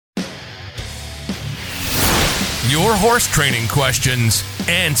Your horse training questions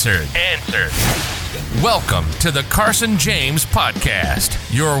answered. Welcome to the Carson James Podcast,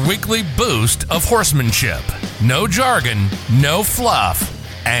 your weekly boost of horsemanship. No jargon, no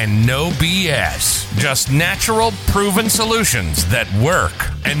fluff, and no BS. Just natural, proven solutions that work.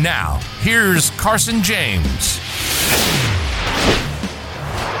 And now, here's Carson James.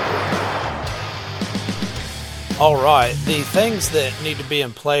 All right, the things that need to be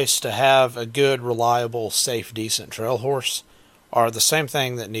in place to have a good, reliable, safe, decent trail horse are the same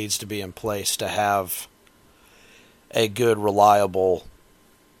thing that needs to be in place to have a good, reliable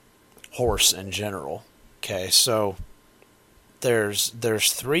horse in general. Okay, so there's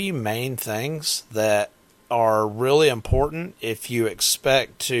three main things that are really important if you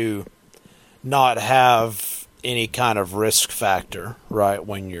expect to not have any kind of risk factor, right,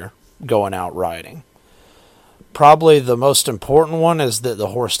 when you're going out riding. Probably the most important one is that the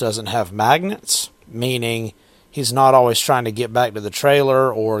horse doesn't have magnets, meaning he's not always trying to get back to the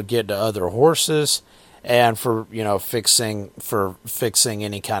trailer or get to other horses. And for fixing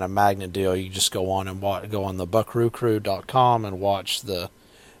any kind of magnet deal, you just go on the buckaroocrew.com and watch the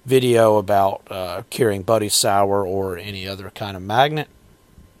video about curing Buddy Sour or any other kind of magnet.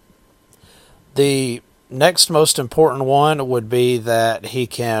 The next most important one would be that he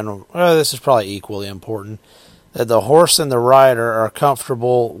can. This is probably equally important. That the horse and the rider are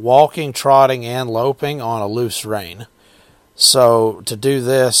comfortable walking, trotting, and loping on a loose rein. So to do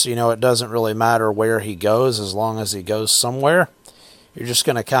this, it doesn't really matter where he goes as long as he goes somewhere. You're just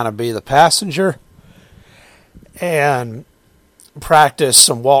going to kind of be the passenger and practice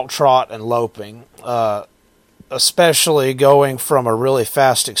some walk, trot, and loping, especially going from a really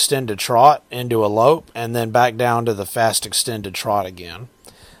fast extended trot into a lope and then back down to the fast extended trot again.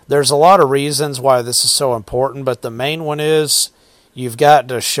 There's a lot of reasons why this is so important, but the main one is you've got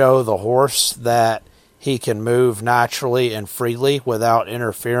to show the horse that he can move naturally and freely without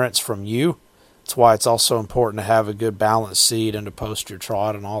interference from you. That's why it's also important to have a good balanced seat and to posture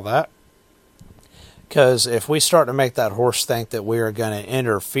trot and all that. Because if we start to make that horse think that we are going to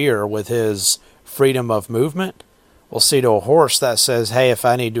interfere with his freedom of movement, we'll see to a horse that says, hey, if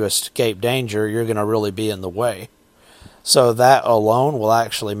I need to escape danger, you're going to really be in the way. So that alone will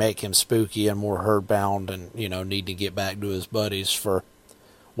actually make him spooky and more herd-bound and, need to get back to his buddies for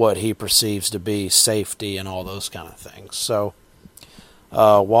what he perceives to be safety and all those kind of things. So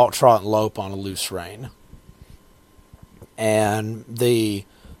walk, trot, and lope on a loose rein. And the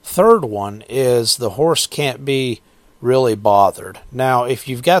third one is the horse can't be really bothered. Now, if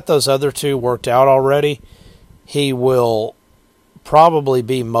you've got those other two worked out already, he will probably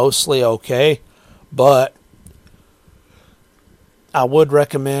be mostly okay, but I would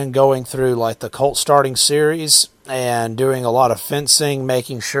recommend going through like the colt starting series and doing a lot of fencing,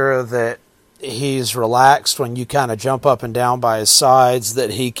 making sure that he's relaxed when you kind of jump up and down by his sides,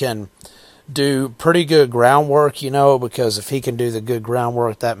 that he can do pretty good groundwork, because if he can do the good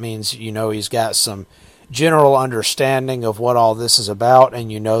groundwork, that means, he's got some general understanding of what all this is about, and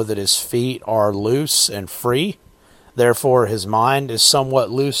that his feet are loose and free. Therefore, his mind is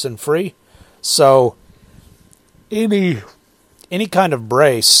somewhat loose and free. So any kind of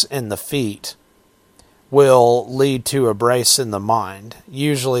brace in the feet will lead to a brace in the mind.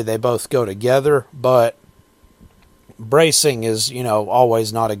 Usually they both go together, but bracing is,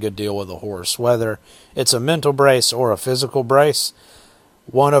 always not a good deal with a horse. Whether it's a mental brace or a physical brace,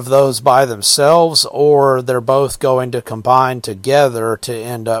 one of those by themselves, or they're both going to combine together to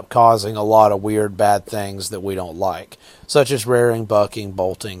end up causing a lot of weird, bad things that we don't like, such as rearing, bucking,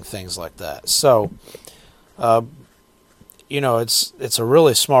 bolting, things like that. So, it's a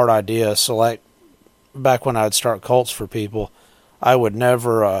really smart idea. So, like, back when I'd start colts for people, I would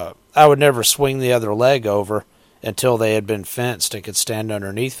never swing the other leg over until they had been fenced and could stand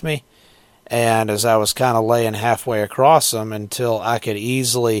underneath me. And as I was kind of laying halfway across them, until I could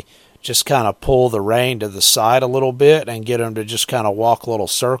easily just kind of pull the rein to the side a little bit and get them to just kind of walk little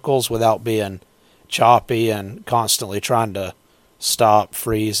circles without being choppy and constantly trying to stop,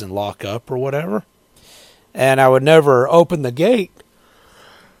 freeze, and lock up or whatever. And I would never open the gate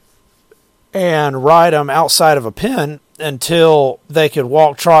and ride them outside of a pen until they could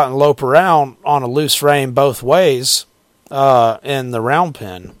walk, trot, and lope around on a loose rein both ways in the round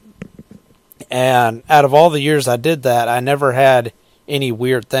pen. And out of all the years I did that, I never had any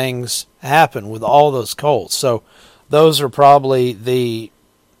weird things happen with all those colts. So those are probably the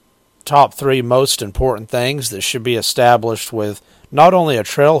top three most important things that should be established with not only a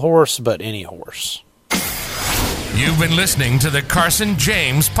trail horse, but any horse. You've been listening to the Carson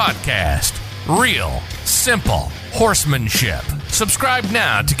James Podcast. Real, simple horsemanship. Subscribe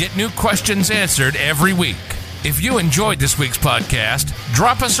now to get new questions answered every week. If you enjoyed this week's podcast,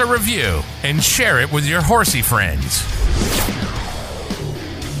 drop us a review and share it with your horsey friends.